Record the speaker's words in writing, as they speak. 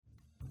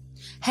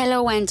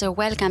Hello and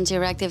welcome to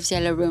Reactive's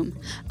Yellow Room.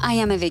 I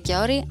am Eve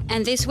Chiori,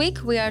 and this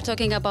week we are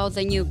talking about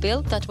the new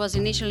bill that was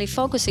initially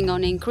focusing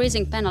on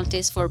increasing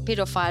penalties for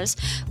pedophiles,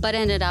 but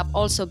ended up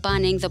also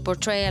banning the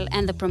portrayal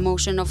and the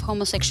promotion of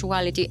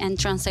homosexuality and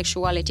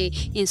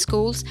transsexuality in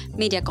schools,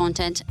 media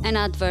content, and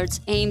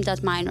adverts aimed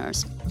at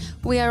minors.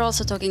 We are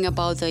also talking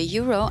about the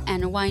Euro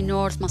and why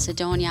North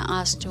Macedonia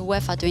asked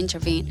UEFA to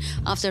intervene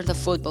after the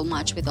football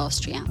match with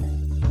Austria.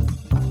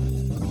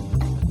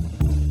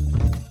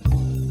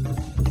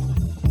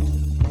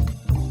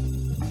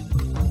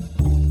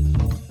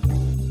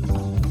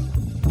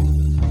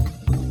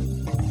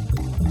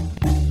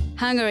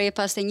 Hungary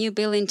passed a new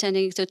bill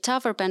intending to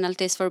tougher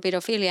penalties for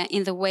pedophilia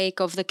in the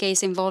wake of the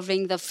case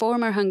involving the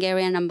former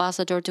Hungarian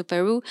ambassador to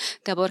Peru,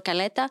 Gabor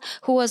Kaleta,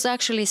 who was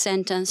actually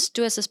sentenced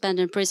to a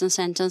suspended prison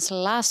sentence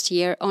last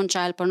year on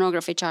child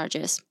pornography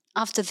charges,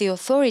 after the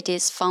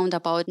authorities found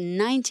about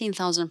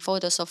 19,000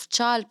 photos of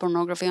child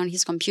pornography on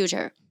his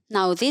computer.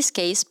 Now, this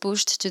case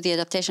pushed to the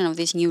adaptation of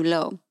this new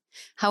law.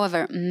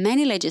 However,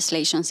 many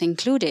legislations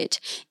included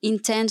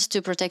intend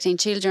to protecting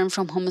children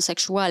from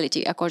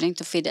homosexuality, according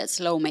to Fidesz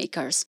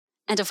lawmakers.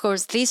 And of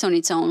course, this on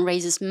its own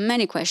raises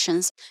many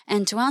questions,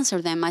 and to answer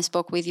them, I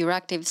spoke with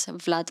Euractiv's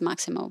Vlad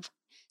Maximov.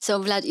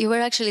 So, Vlad, you were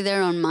actually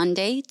there on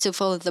Monday to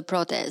follow the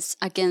protests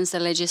against the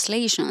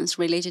legislations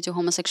related to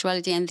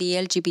homosexuality and the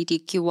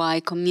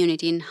LGBTQI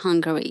community in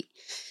Hungary.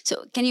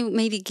 So, can you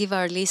maybe give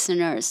our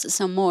listeners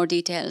some more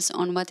details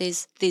on what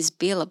is this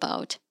bill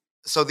about?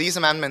 So these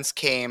amendments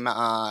came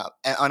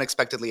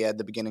unexpectedly at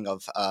the beginning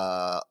of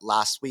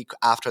last week,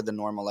 after the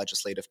normal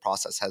legislative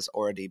process has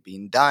already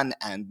been done,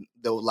 and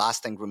the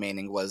last thing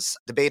remaining was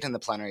debate in the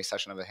plenary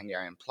session of the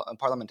Hungarian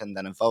parliament and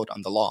then a vote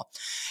on the law.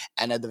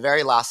 And at the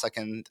very last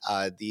second,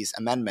 these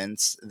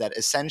amendments that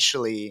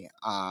essentially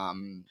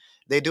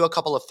they do a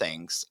couple of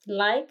things.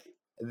 Like?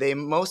 They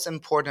most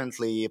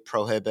importantly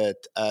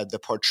prohibit the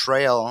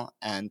portrayal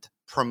and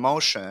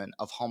promotion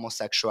of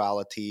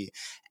homosexuality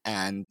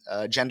and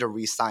gender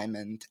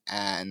reassignment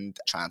and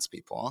trans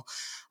people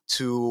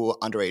to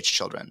underage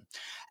children.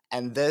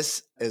 And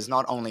this is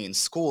not only in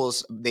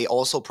schools, they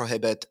also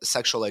prohibit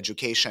sexual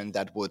education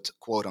that would,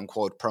 quote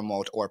unquote,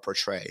 promote or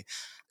portray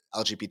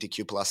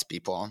LGBTQ plus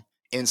people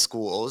in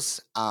schools,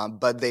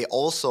 but they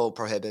also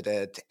prohibit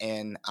it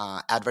in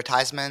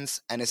advertisements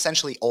and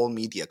essentially all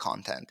media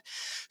content.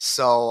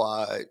 So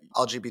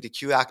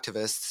LGBTQ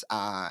activists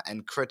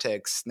and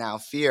critics now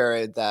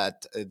fear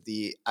that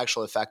the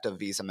actual effect of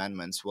these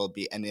amendments will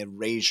be an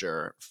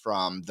erasure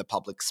from the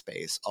public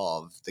space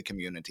of the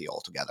community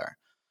altogether.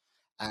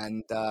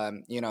 And,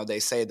 they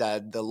say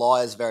that the law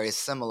is very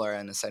similar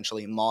and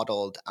essentially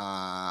modeled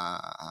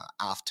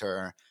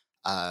after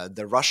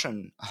the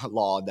Russian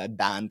law that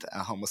banned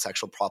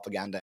homosexual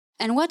propaganda.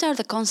 And what are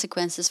the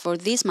consequences for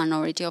this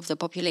minority of the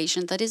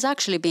population that is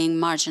actually being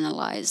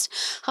marginalized?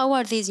 How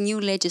are these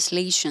new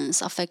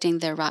legislations affecting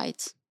their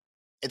rights?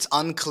 It's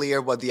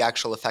unclear what the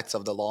actual effects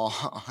of the law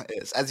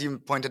is. As you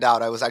pointed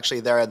out, I was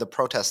actually there at the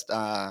protest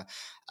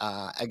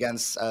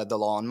against the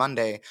law on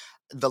Monday.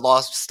 The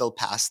law still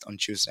passed on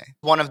Tuesday.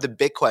 One of the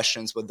big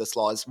questions with this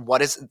law is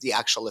what is the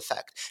actual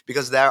effect?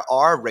 Because there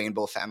are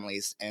rainbow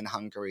families in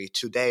Hungary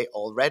today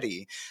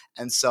already.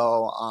 And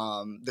so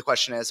the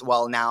question is,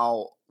 well,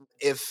 now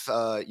if,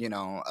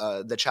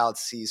 the child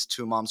sees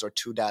two moms or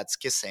two dads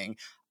kissing,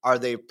 are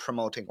they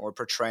promoting or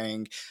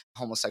portraying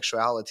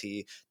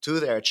homosexuality to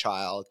their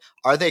child?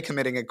 Are they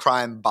committing a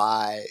crime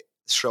by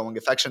showing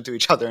affection to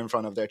each other in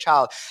front of their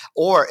child?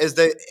 Or if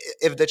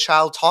the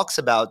child talks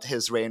about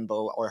his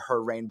rainbow or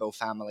her rainbow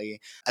family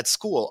at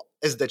school,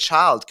 is the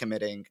child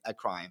committing a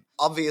crime?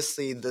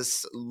 Obviously,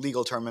 this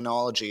legal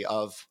terminology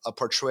of a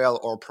portrayal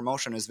or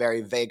promotion is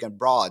very vague and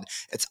broad.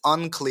 It's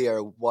unclear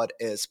what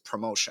is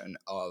promotion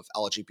of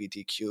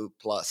LGBTQ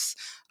plus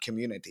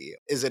community.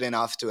 Is it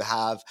enough to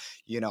have,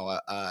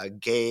 a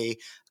gay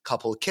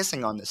couple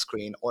kissing on the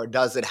screen, or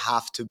does it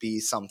have to be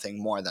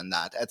something more than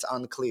that? It's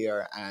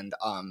unclear, and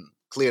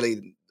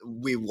clearly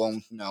we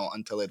won't know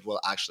until it will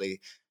actually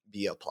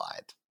be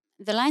applied.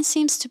 The line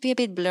seems to be a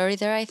bit blurry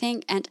there, I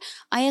think, and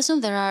I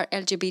assume there are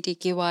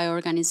LGBTQI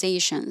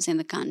organizations in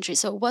the country.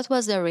 So what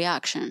was their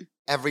reaction?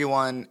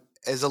 Everyone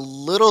is a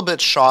little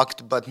bit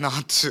shocked, but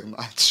not too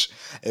much,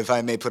 if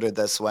I may put it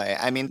this way.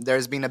 I mean,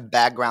 there's been a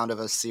background of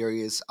a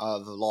series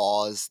of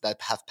laws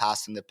that have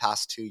passed in the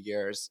past 2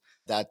 years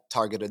that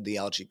targeted the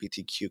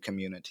LGBTQ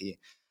community,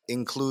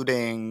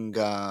 including,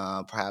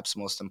 perhaps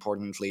most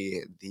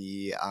importantly,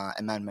 the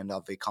amendment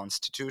of the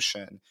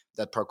Constitution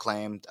that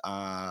proclaimed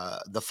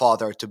the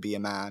father to be a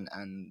man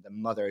and the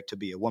mother to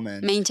be a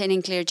woman.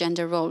 Maintaining clear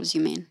gender roles, you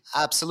mean?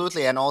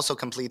 Absolutely, and also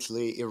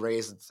completely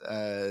erased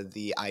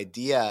the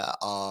idea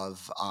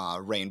of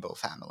rainbow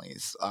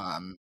families.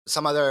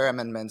 Some other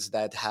amendments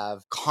that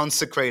have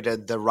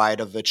consecrated the right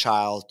of the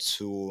child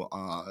to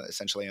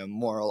essentially a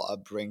moral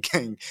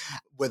upbringing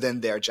within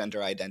their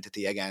gender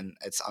identity. Again,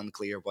 it's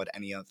unclear what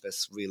any of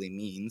this really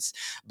means.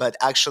 But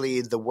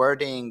actually, the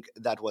wording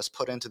that was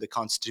put into the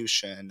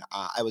Constitution,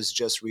 I was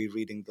just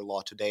rereading the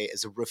law today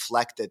is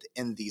reflected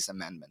in these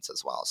amendments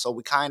as well. So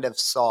we kind of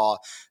saw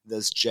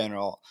this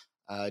general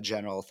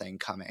thing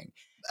coming.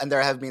 And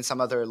there have been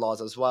some other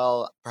laws as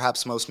well,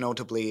 perhaps most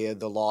notably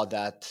the law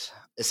that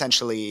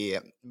essentially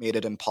made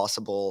it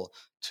impossible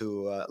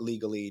to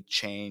legally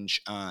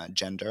change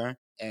gender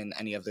in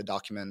any of the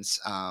documents,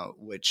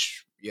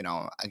 which,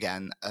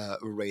 again,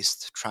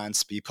 erased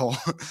trans people.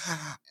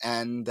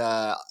 And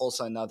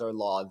also another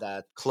law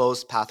that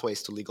closed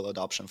pathways to legal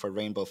adoption for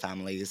rainbow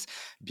families,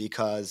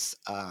 because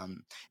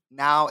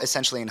now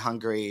essentially in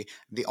Hungary,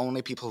 the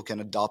only people who can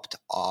adopt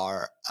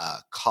are a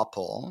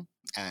couple,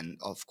 and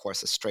of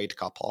course a straight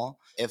couple.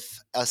 If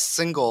a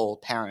single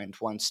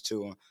parent wants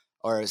to,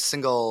 or a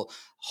single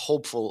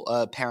hopeful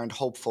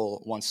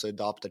wants to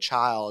adopt a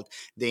child,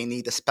 they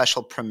need a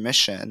special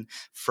permission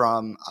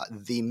from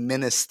the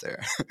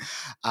minister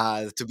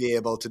to be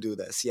able to do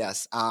this.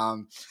 Yes.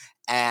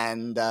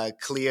 And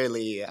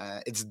clearly,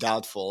 it's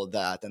doubtful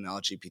that an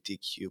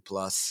LGBTQ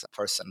plus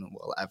person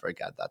will ever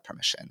get that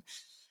permission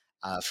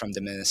from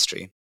the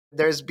ministry.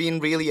 There's been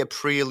really a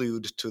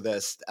prelude to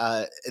this.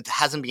 It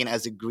hasn't been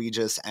as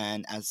egregious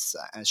and as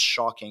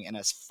shocking and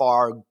as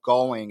far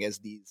going as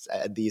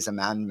these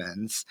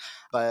amendments,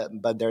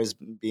 but there's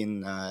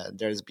been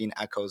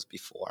echoes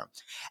before,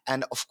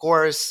 and of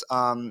course,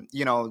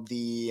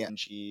 the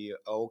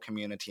NGO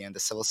community and the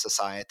civil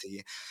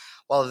society.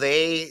 Well,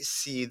 they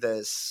see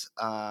this,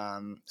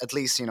 at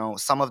least,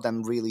 some of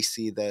them really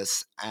see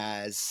this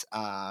as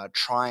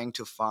trying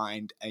to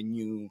find a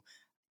new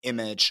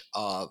image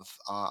of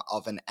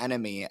an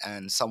enemy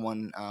and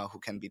someone who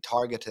can be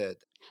targeted.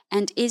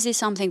 And is it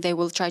something they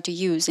will try to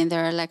use in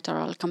their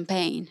electoral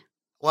campaign?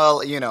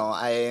 Well,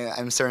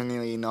 I'm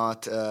certainly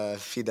not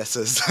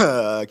Fidesz's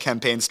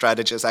campaign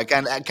strategist. I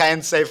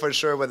can't say for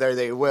sure whether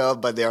they will,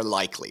 but they're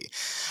likely.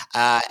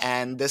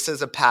 And this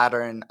is a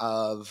pattern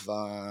of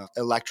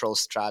electoral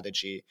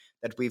strategy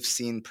that we've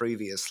seen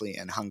previously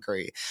in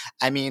Hungary.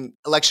 I mean,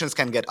 elections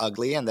can get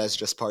ugly, and that's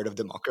just part of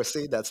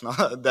democracy. That's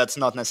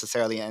not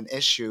necessarily an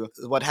issue.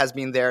 What has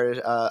been their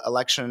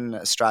election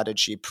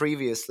strategy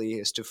previously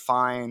is to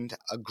find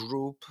a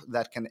group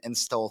that can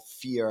instill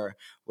fear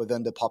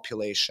within the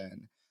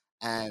population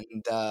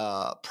and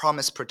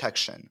promise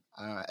protection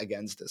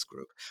against this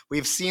group.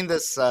 We've seen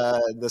this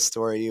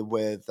story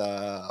with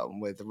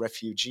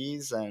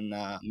refugees and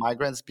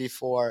migrants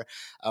before.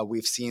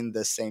 We've seen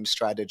the same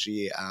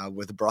strategy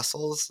with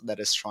Brussels,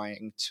 that is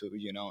trying to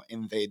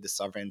invade the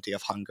sovereignty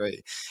of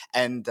Hungary,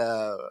 and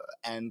the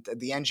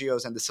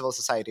NGOs and the civil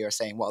society are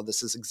saying, well,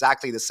 this is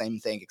exactly the same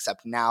thing,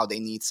 except now they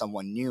need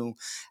someone new,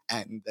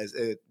 and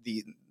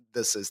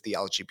this is the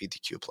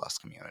LGBTQ plus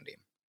community.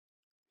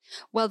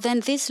 Well,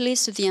 then this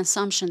leads to the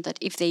assumption that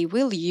if they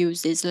will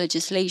use these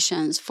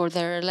legislations for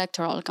their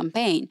electoral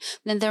campaign,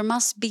 then there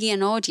must be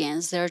an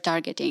audience they're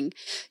targeting.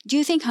 Do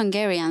you think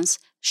Hungarians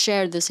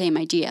share the same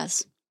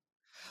ideas?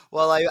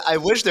 Well, I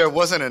wish there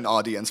wasn't an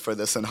audience for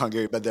this in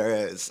Hungary, but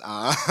there is.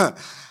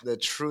 The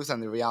truth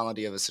and the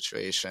reality of the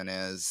situation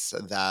is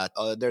that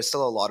there's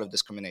still a lot of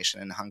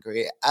discrimination in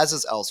Hungary, as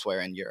is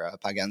elsewhere in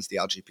Europe, against the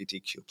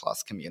LGBTQ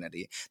plus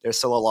community. There's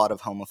still a lot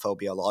of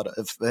homophobia,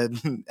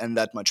 and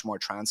that much more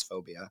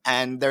transphobia.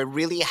 And there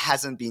really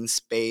hasn't been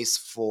space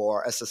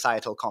for a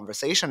societal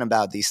conversation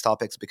about these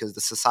topics, because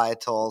the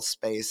societal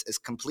space is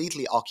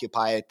completely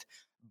occupied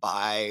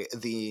by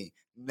the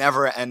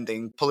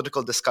never-ending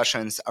political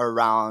discussions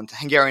around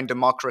Hungarian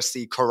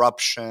democracy,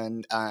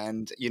 corruption,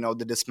 and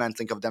the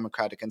dismantling of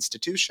democratic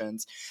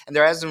institutions. And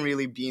there hasn't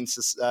really been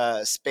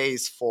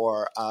space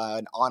for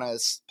an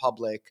honest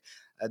public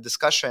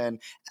discussion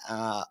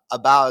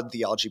about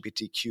the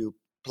LGBTQ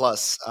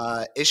plus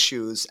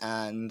issues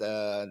and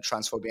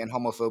transphobia and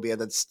homophobia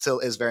that still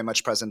is very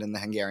much present in the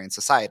Hungarian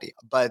society.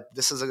 But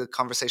this is a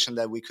conversation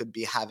that we could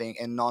be having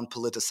in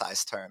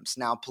non-politicized terms.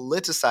 Now,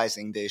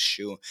 politicizing the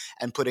issue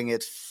and putting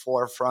it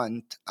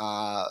forefront,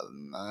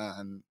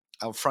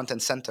 front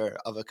and center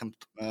of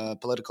a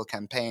political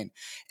campaign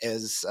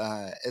is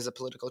a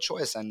political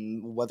choice,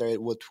 and whether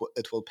it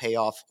will pay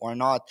off or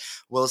not,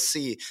 we'll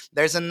see.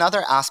 There's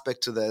another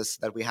aspect to this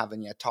that we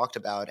haven't yet talked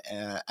about,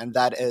 and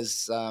that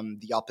is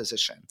the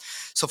opposition.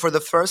 So for the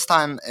first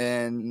time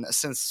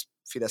since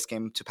Fidesz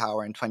came to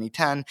power in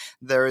 2010,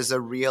 there is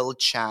a real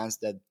chance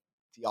that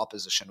the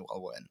opposition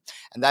will win,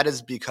 and that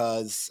is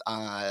because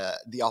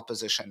the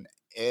opposition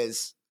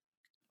is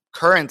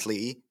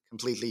currently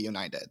completely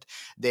united.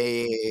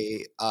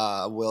 They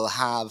will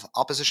have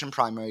opposition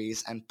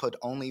primaries and put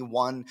only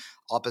one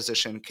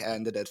opposition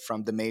candidate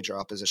from the major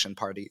opposition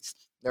parties.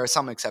 There are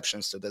some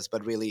exceptions to this,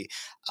 but really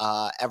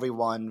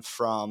everyone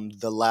from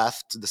the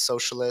left, the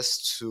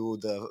socialists, to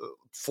the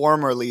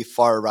formerly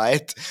far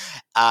right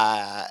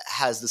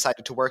has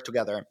decided to work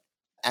together.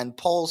 And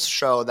polls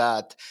show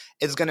that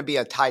it's going to be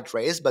a tight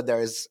race, but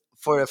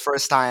for the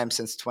first time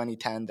since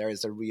 2010, there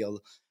is a real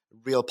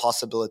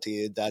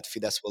possibility that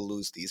Fidesz will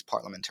lose these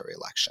parliamentary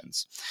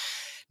elections.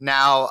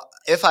 Now,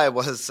 if I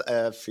was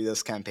a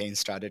Fidesz campaign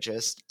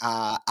strategist,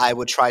 I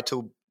would try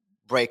to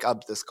break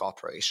up this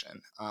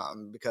cooperation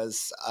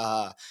because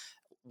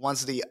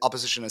once the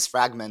opposition is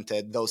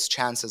fragmented, those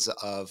chances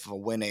of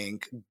winning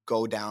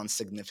go down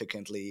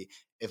significantly,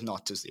 if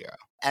not to zero.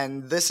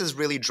 And this is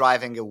really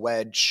driving a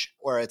wedge,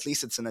 or at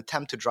least it's an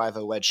attempt to drive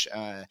a wedge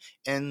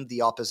in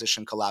the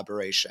opposition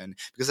collaboration.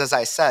 Because as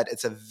I said,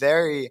 it's a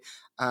very,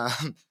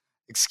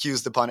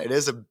 excuse the pun, it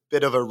is a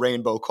bit of a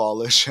rainbow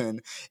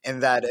coalition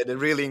in that it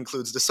really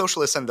includes the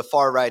socialists and the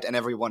far right and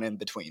everyone in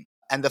between.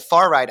 And the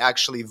far right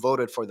actually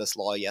voted for this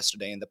law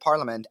yesterday in the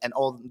parliament, and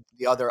all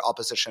the other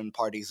opposition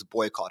parties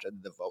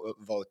boycotted the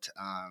vote,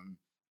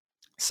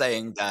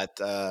 saying that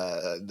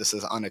this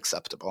is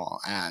unacceptable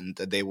and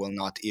they will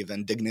not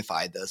even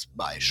dignify this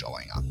by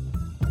showing up.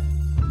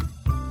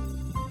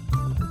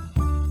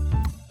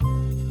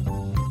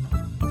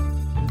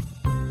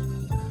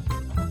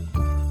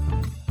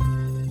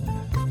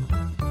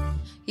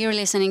 You're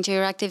listening to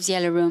Euractiv's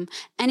Yellow Room,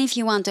 and if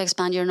you want to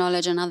expand your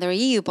knowledge on other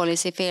EU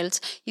policy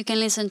fields, you can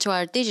listen to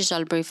our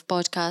Digital Brief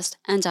podcast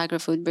and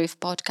Agri-Food Brief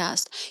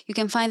podcast. You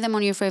can find them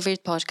on your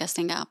favorite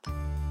podcasting app.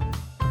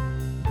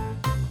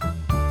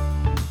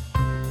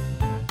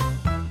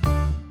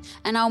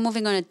 And now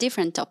moving on a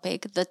different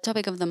topic, the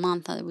topic of the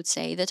month, I would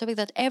say, the topic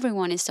that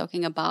everyone is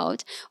talking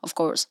about, of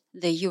course,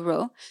 the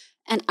Euro.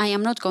 And I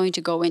am not going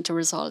to go into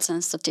results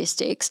and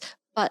statistics,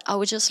 but I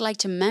would just like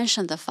to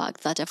mention the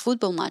fact that a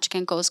football match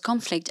can cause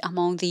conflict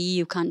among the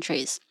EU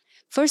countries.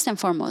 First and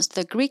foremost,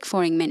 the Greek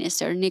Foreign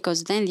Minister,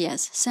 Nikos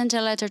Dendias, sent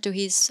a letter to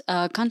his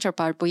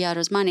counterpart, Bouya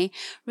Osmani,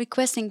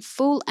 requesting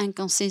full and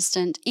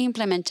consistent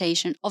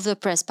implementation of the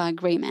Prespa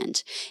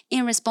Agreement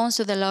in response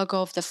to the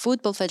logo of the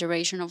Football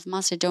Federation of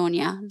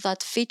Macedonia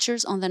that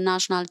features on the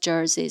national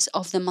jerseys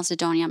of the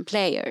Macedonian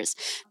players.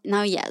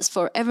 Now, yes,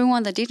 for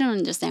everyone that didn't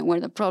understand where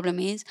the problem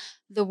is,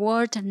 the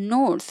word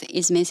North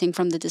is missing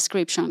from the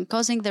description,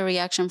 causing the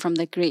reaction from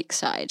the Greek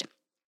side.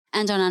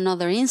 And on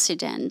another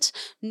incident,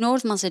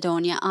 North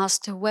Macedonia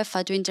asked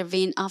UEFA to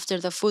intervene after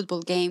the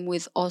football game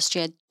with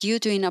Austria due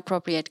to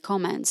inappropriate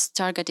comments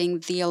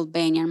targeting the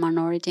Albanian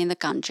minority in the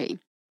country.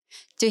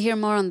 To hear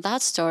more on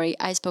that story,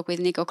 I spoke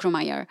with Nico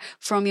Krumayer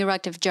from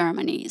Euractiv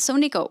Germany. So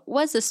Nico,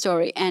 what's the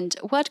story and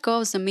what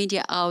caused the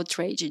media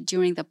outrage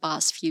during the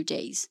past few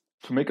days?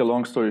 To make a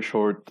long story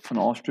short, an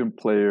Austrian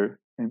player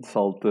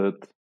insulted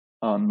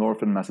a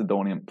Northern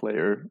Macedonian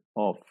player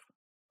of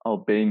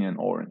Albanian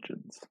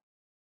origins.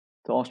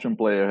 The Austrian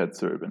player had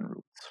Serbian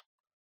roots.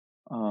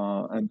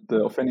 And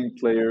the offending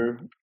player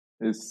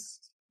is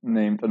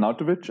named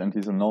Arnautovic, and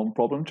he's a known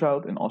problem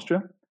child in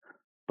Austria.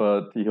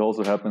 But he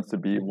also happens to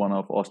be one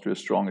of Austria's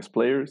strongest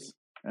players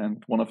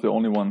and one of the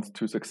only ones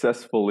to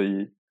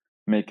successfully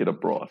make it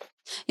abroad.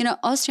 You know,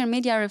 Austrian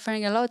media are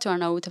referring a lot to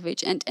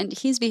Arnautovic and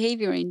his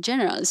behavior in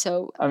general.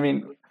 So, I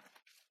mean,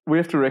 we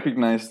have to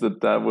recognize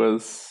that that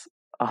was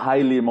a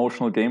highly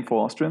emotional game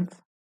for Austrians.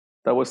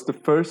 That was the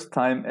first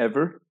time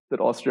ever that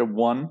Austria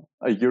won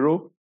a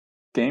Euro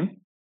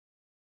game,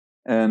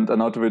 and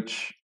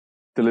Arnautovic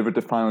delivered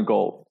the final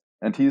goal.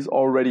 And he's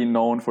already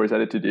known for his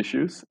attitude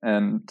issues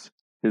and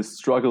his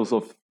struggles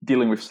of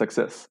dealing with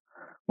success.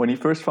 When he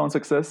first found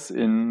success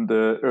in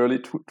the early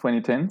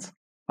 2010s,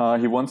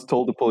 he once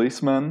told the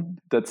policeman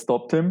that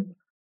stopped him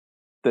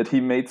that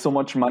he made so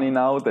much money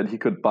now that he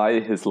could buy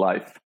his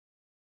life.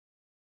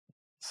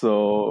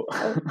 So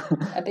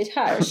a bit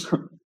harsh.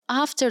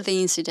 After the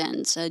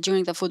incident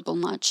during the football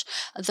match,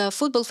 the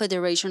Football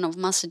Federation of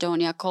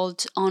Macedonia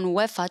called on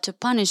UEFA to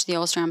punish the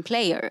Austrian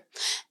player.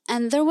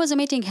 And there was a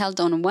meeting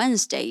held on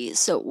Wednesday.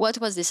 So what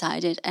was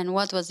decided and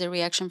what was the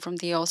reaction from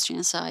the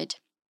Austrian side?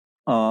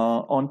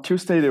 On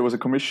Tuesday, there was a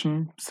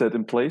commission set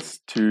in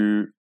place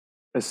to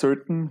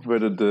ascertain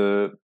whether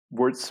the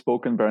words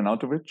spoken by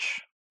Arnautovic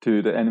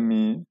to the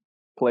enemy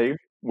player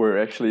were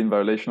actually in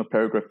violation of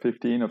paragraph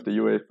 15 of the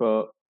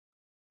UEFA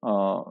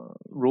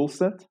rule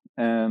set.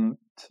 And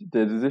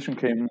the decision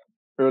came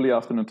early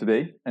afternoon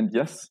today, and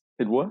yes,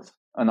 it was.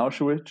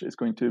 Arnautovic is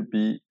going to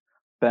be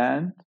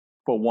banned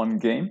for one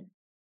game,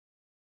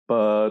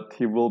 but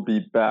he will be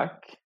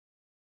back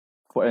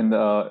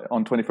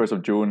on 21st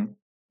of June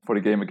for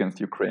the game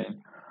against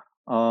Ukraine.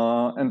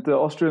 And the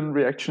Austrian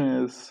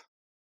reaction is,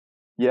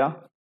 yeah,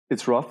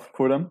 it's rough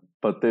for them,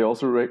 but they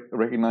also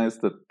recognize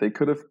that they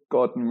could have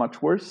gotten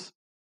much worse,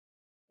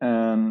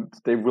 and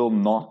they will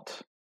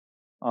not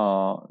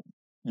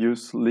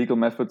use legal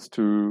methods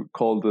to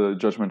call the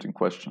judgment in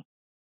question.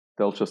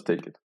 They'll just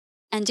take it.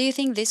 And do you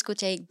think this could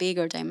take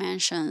bigger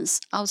dimensions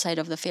outside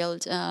of the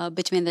field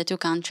between the two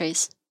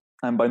countries?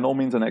 I'm by no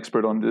means an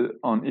expert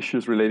on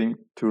issues relating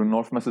to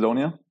North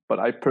Macedonia, but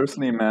I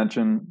personally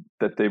imagine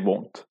that they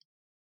won't.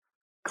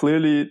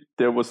 Clearly,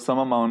 there was some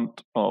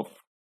amount of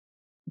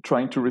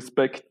trying to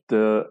respect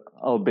the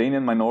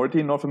Albanian minority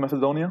in North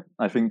Macedonia.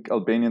 I think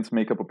Albanians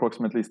make up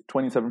approximately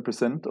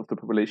 27% of the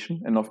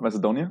population in North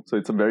Macedonia. So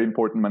it's a very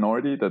important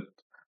minority that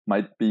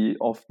might be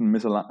often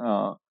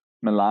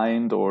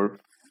maligned or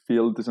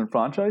feel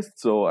disenfranchised.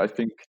 So I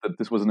think that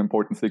this was an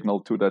important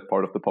signal to that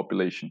part of the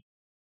population.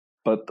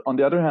 But on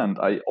the other hand,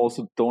 I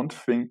also don't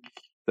think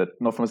that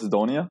North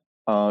Macedonia,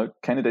 a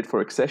candidate for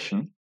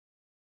accession,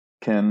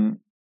 can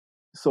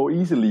so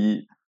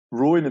easily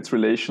ruin its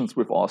relations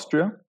with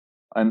Austria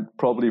and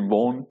probably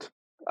won't.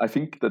 I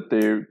think that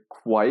they're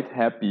quite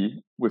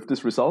happy with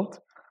this result.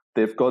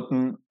 They've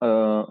gotten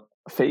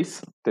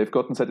face, they've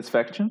gotten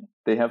satisfaction.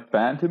 They have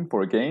banned him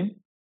for a game.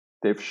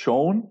 They've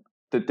shown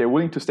that they're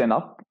willing to stand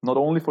up, not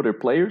only for their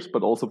players,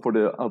 but also for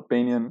the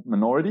Albanian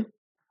minority.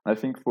 I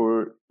think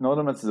for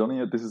Northern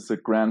Macedonia, this is a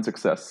grand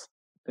success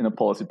in a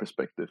policy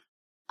perspective.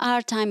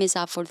 Our time is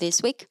up for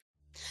this week.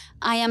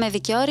 I am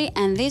Evi Chiori,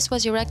 and this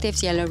was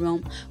Euractiv's Yellow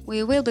Room.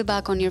 We will be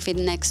back on your feed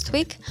next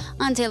week.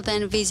 Until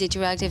then, visit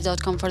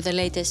euractiv.com for the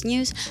latest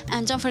news,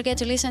 and don't forget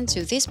to listen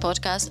to this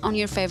podcast on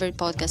your favorite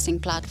podcasting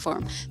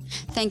platform.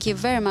 Thank you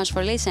very much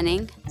for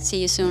listening.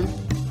 See you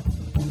soon.